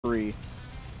free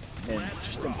and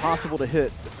just impossible to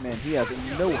hit. Man, he has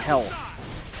no health.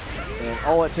 And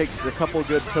all it takes is a couple of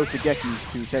good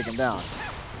Totsugekis to take him down.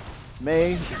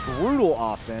 Mei, brutal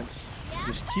offense,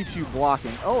 just keeps you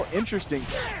blocking. Oh, interesting.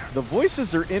 The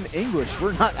voices are in English.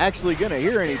 We're not actually going to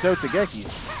hear any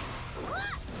Totsugekis.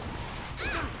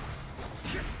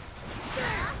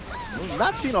 We've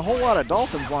not seen a whole lot of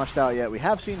Dolphins launched out yet. We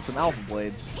have seen some Alpha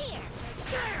Blades.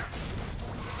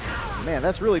 Man,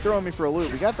 that's really throwing me for a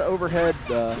loop. We got the overhead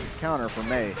counter for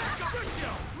Mei.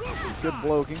 Good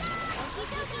bloking.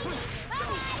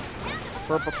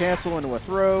 Purple cancel into a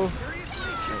throw.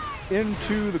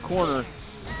 Into the corner.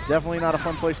 Definitely not a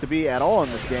fun place to be at all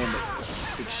in this game.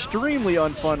 But extremely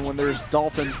unfun when there's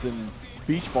Dolphins and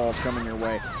beach balls coming your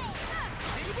way.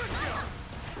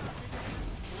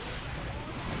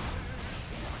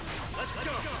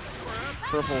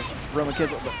 Purple Roman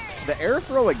cancel. The air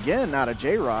throw again out of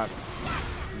Jrock.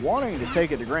 Wanting to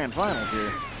take it to grand finals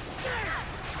here.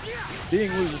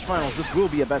 Being losers finals, this will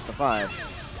be a best of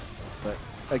 5. But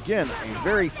again, a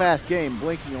very fast game.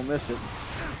 Blinking, you'll miss it.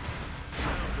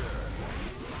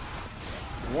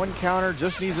 One counter,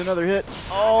 just needs another hit.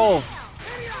 Oh,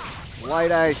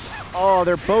 Lightice. Oh,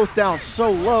 they're both down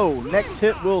so low. Next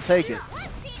hit will take it.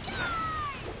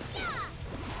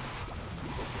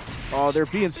 Oh, they're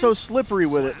being so slippery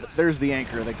with it. There's the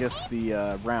anchor that gets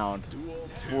the round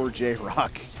for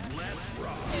Jrock.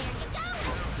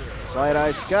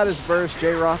 Lightice got his burst.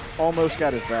 Jrock almost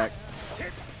got his back.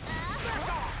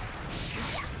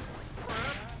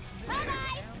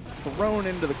 Thrown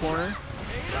into the corner.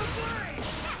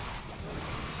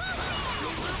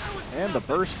 And the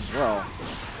burst as well.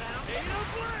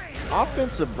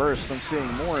 Offensive burst I'm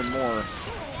seeing more and more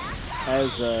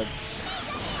as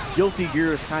Guilty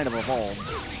Gear has kind of evolved.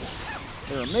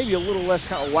 There are maybe a little less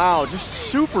wow, just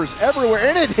supers everywhere,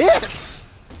 and it hits!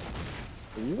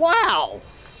 Wow!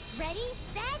 Ready,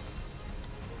 set?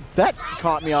 That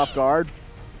caught me off guard.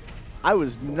 I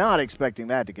was not expecting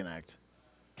that to connect.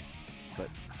 But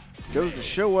goes to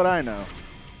show what I know.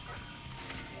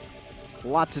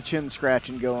 Lots of chin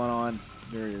scratching going on.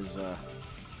 There is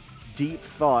deep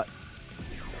thought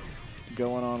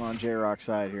going on Jrock's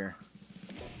side here.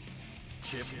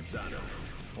 Chipp, Xanadu.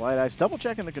 Lightice double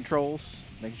checking the controls,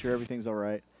 making sure everything's all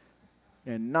right,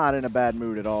 and not in a bad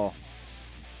mood at all.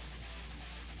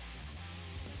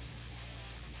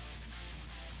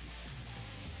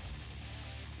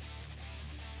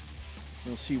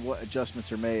 We'll see what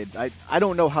adjustments are made. I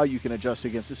don't know how you can adjust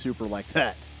against a super like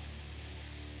that.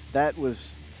 That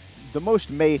was the most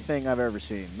Mei thing I've ever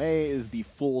seen. Mei is the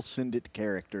full send it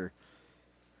character,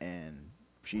 and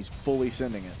she's fully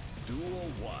sending it. Duel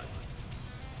 1.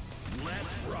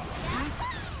 Let's rock.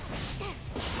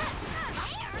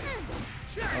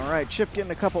 All right, Chipp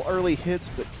getting a couple early hits,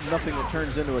 but nothing that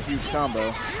turns into a huge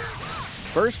combo.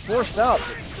 Burst forced out.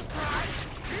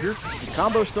 The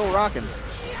combo's still rocking.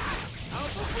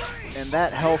 And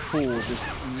that health pool is just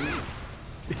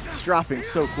it's dropping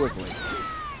so quickly.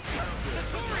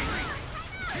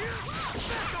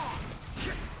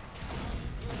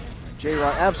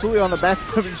 Jrock absolutely on the back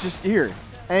foot. He's just here.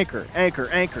 Anchor, anchor,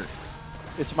 anchor.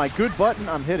 It's my good button.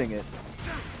 I'm hitting it.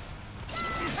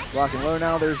 Rocking low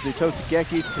now. There's the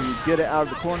Totsugeki to get it out of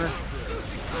the corner.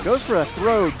 Goes for a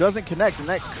throw. Doesn't connect. And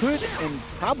that could and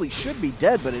probably should be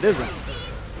dead, but it isn't.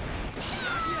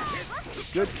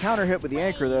 Good counter hit with the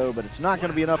anchor, though, but it's not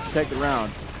going to be enough to take the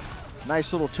round.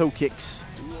 Nice little toe kicks.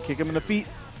 Kick him in the feet.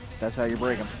 That's how you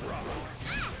break him.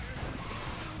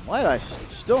 Lightice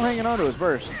still hanging on to his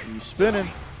burst. He's spinning.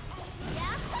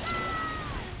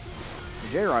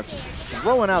 Jrock's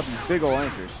throwing out these big old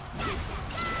anchors.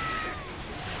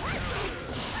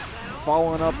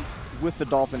 Following up with the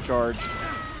Dolphin charge.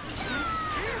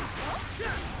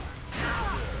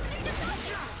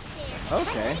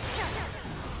 Okay.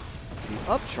 The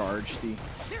up charge, the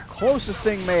closest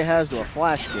thing Mei has to a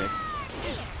flash kick.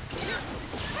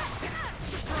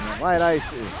 And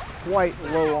Lightice is quite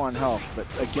low on health, but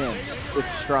again,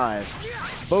 it's strive.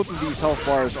 Both of these health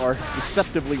bars are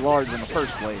deceptively large in the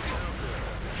first place.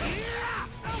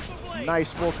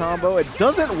 Nice full combo. It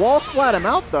doesn't wall splat him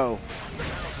out, though.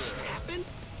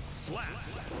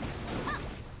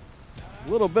 A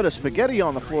little bit of spaghetti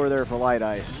on the floor there for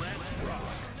Lightice.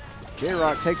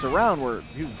 Jrock takes a round where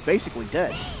he was basically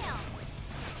dead.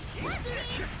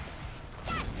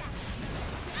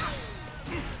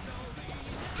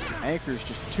 Anchors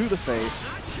just to the face.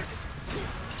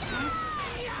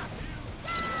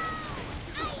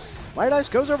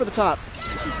 Lightice goes over the top.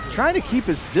 Trying to keep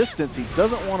his distance. He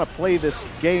doesn't want to play this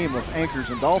game of anchors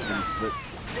and Dolphins, but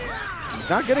he's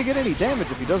not going to get any damage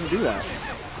if he doesn't do that.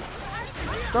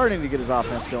 starting to get his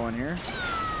offense going here.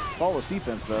 Flawless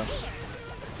defense, though.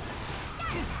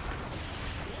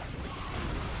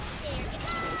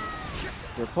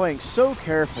 They're playing so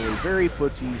carefully, very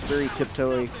footsies, very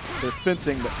tiptoey. They're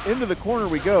fencing, but into the corner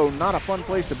we go. Not a fun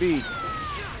place to be.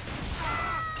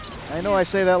 I know I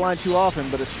say that line too often,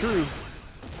 but it's true.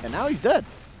 And now he's dead.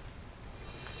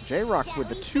 Jrock with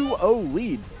the 2-0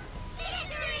 lead.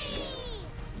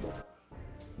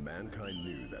 Mankind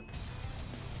knew that.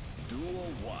 Duel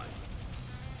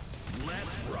 1.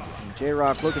 Let's rock. And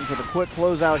Jrock looking for the quick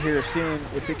closeout here, seeing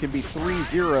if it can be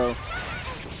 3-0.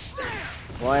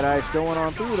 Lightice going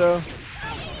on through, though.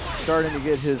 Starting to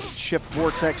get his Chipp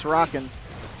vortex rocking.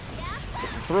 But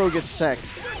the throw gets teched.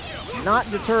 Not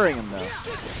deterring him, though.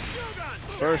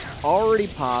 Burst already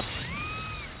popped.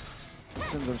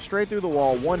 Sends him straight through the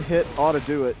wall. One hit ought to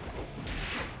do it.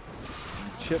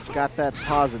 And Chipp got that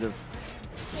positive.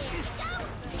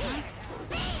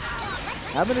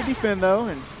 Having to defend, though,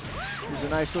 and here's a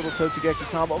nice little Totsugeki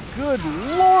combo. Good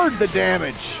Lord, the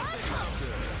damage!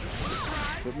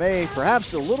 But May,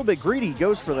 perhaps a little bit greedy,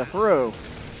 goes for the throw.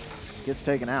 Gets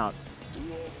taken out.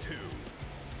 Duel 2.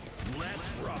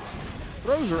 Let's rock.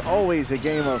 Throws are always a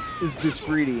game of, is this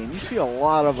greedy? And you see a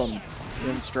lot of them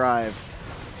in Strive.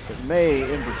 But May,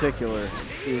 in particular,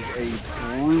 is a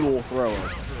brutal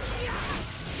thrower.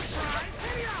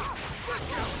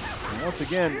 And once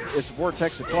again, it's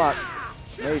Vortex o'clock.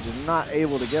 May is not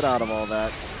able to get out of all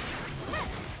that.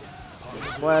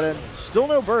 Splatted. Still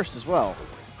no burst as well.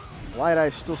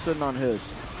 Lightice still sitting on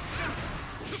his.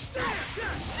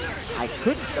 I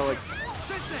couldn't, like,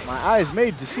 my eyes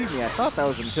may deceive me. I thought that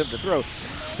was an attempt to throw.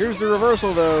 Here's the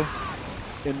reversal, though.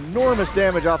 Enormous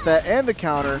damage off that and the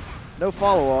counter. No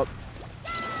follow-up.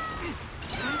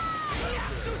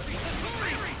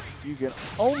 You can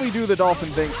only do the dolphin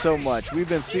thing so much. We've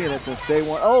been seeing it since day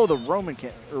one. Oh, the Roman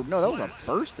can't, or no, that was a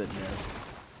burst that missed.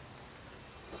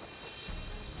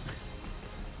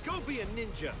 Go be a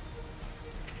ninja.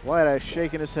 Lightice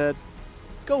shaking his head.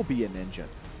 Go be a ninja.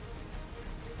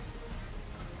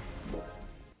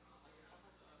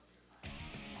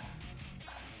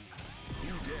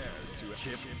 Who dares to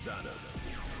Chipp Xanadu?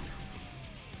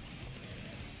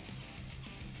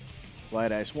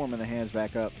 Lightice warming the hands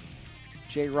back up.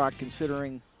 Jrock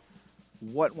considering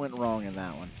what went wrong in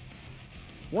that one.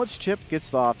 Once Chipp gets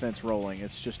the offense rolling,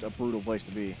 it's just a brutal place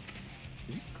to be.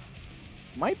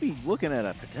 Might be looking at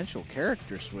a potential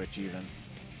character switch even.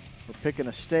 We're picking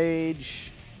a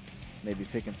stage, maybe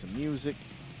picking some music.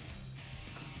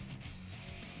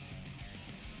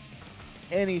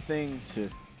 Anything to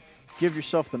give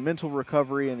yourself the mental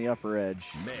recovery and the upper edge.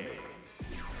 May.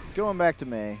 Going back to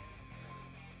May.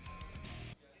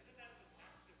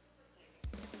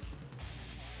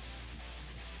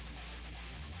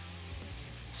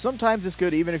 Sometimes it's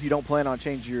good, even if you don't plan on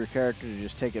changing your character, to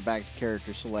just take it back to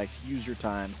character select, use your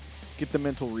time, get the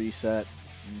mental reset,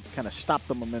 and kind of stop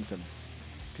the momentum.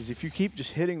 Because if you keep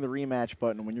just hitting the rematch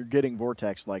button when you're getting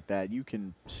Vortex like that, you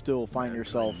can still find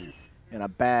yourself in a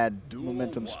bad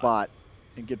momentum spot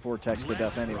and get Vortex to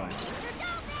death anyway.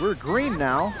 We're green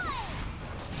now.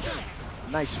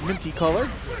 Nice minty color.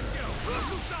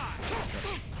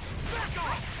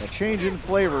 A change in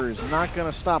flavor is not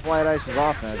going to stop Lightice's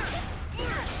offense.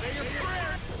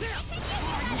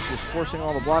 He's just forcing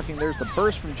all the blocking. There's the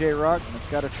burst from Jrock, and it's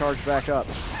got to charge back up.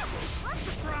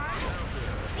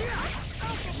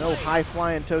 No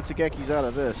high-flying Totsugekis out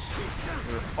of this.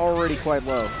 They're already quite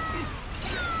low.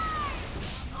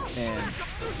 And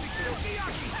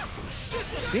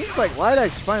seems like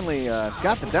Lightice finally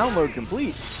got the download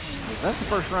complete. That's the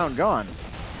first round gone.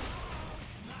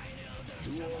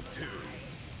 Duel 2.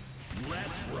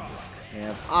 Let's rock. And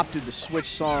I've opted to switch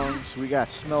songs. We got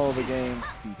Smell of the Game,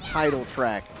 the title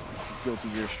track of Guilty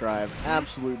Gear Strive.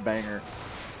 Absolute banger.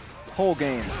 Whole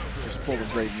game just full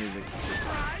of great music.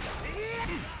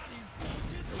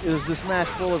 Is this match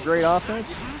full of great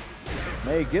offense?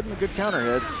 May getting the good counter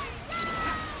hits.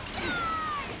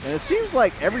 And it seems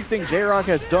like everything Jrock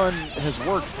has done has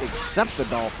worked except the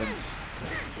Dolphins.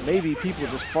 Maybe people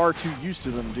are just far too used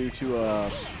to them due to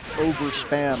over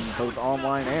spam both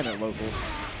online and at locals.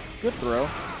 Good throw.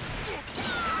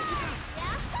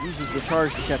 Uses the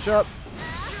charge to catch up.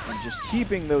 And just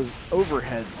keeping those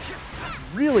overheads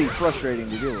really frustrating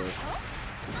to deal with.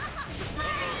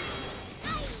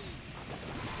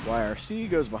 YRC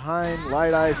goes behind.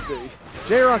 Lightice.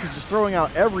 Jrock is just throwing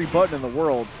out every button in the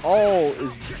world.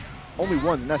 Only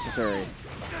one's necessary.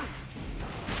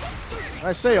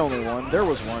 I say only one. There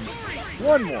was one.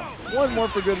 One more. One more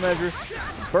for good measure.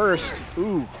 Burst.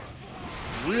 Ooh.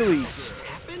 Really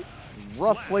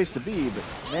rough place to be, but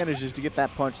manages to get that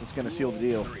punch that's going to seal the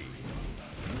deal.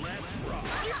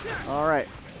 All right.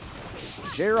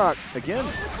 Jrock, again,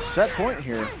 set point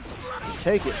here.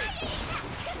 Take it.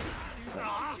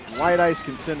 Lightice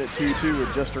can send it 2-2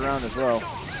 with just around as well.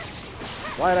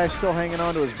 Lightice still hanging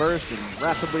on to his burst and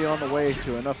rapidly on the way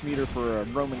to enough meter for a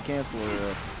Roman cancel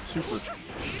or a super.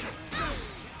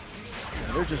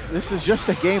 This is just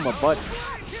a game of buttons.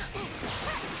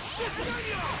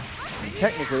 And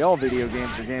technically, all video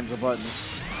games are games of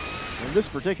buttons. In this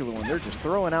particular one, they're just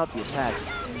throwing out the attacks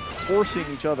and forcing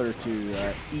each other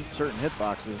to eat certain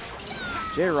hitboxes.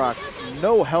 Jrock,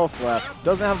 no health left,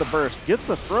 doesn't have the burst, gets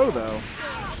the throw though.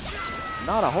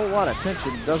 Not a whole lot of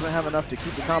tension, doesn't have enough to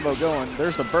keep the combo going.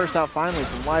 There's the burst out finally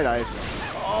from Lightice.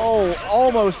 Oh,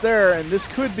 almost there, and this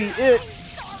could be it.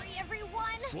 Sorry,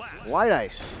 everyone.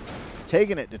 Lightice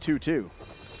taking it to 2-2.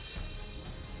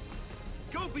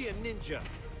 Go be a ninja.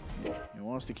 He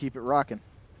wants to keep it rocking.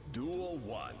 Duel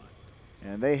 1.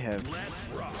 And they have Let's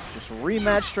rock. just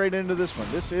rematched straight into this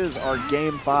one. This is our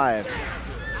game 5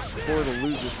 for the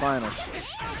losers finals.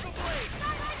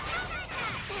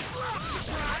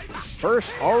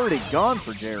 First already gone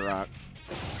for Jrock.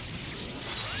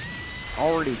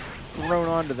 Already thrown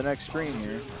on to the next screen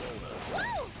here.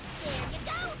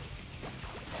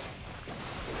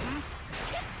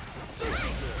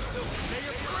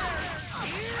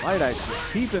 Lightice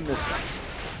is keeping this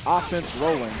offense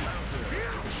rolling.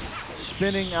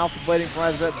 Spinning, alpha blading from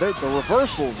right to left. The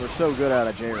reversals are so good out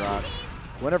of Jrock.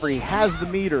 Whenever he has the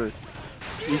meter,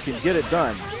 he can get it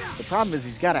done. The problem is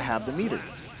he's got to have the meter.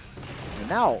 And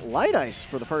now Lightice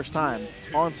for the first time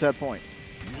on set point.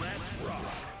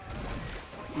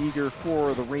 Eager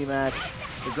for the rematch,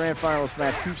 the grand finals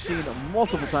match we've seen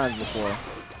multiple times before.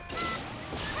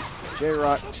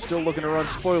 Jrock still looking to run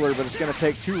spoiler, but it's going to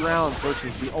take 2 rounds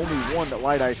versus the only one that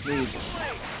Lightice needs.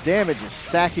 Damage is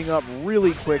stacking up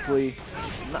really quickly.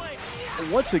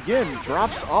 Once again,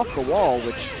 drops off the wall,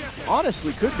 which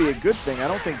honestly could be a good thing. I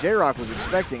don't think Jrock was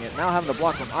expecting it. Now having to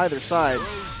block from either side,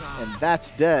 and that's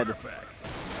dead.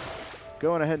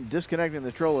 Going ahead and disconnecting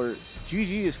the controller.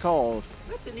 GG is called.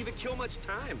 That didn't even kill much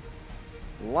time.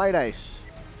 Lightice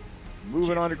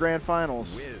moving on to grand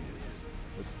finals Wins.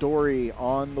 with Dory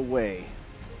on the way.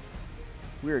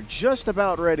 We are just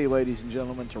about ready, ladies and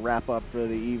gentlemen, to wrap up for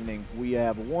the evening. We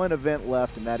have one event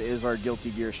left, and that is our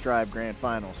Guilty Gear Strive Grand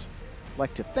Finals. I'd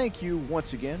like to thank you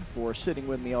once again for sitting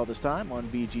with me all this time on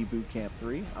VGBootCamp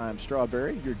 3. I'm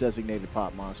Strawberry, your designated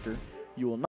pop monster. You will not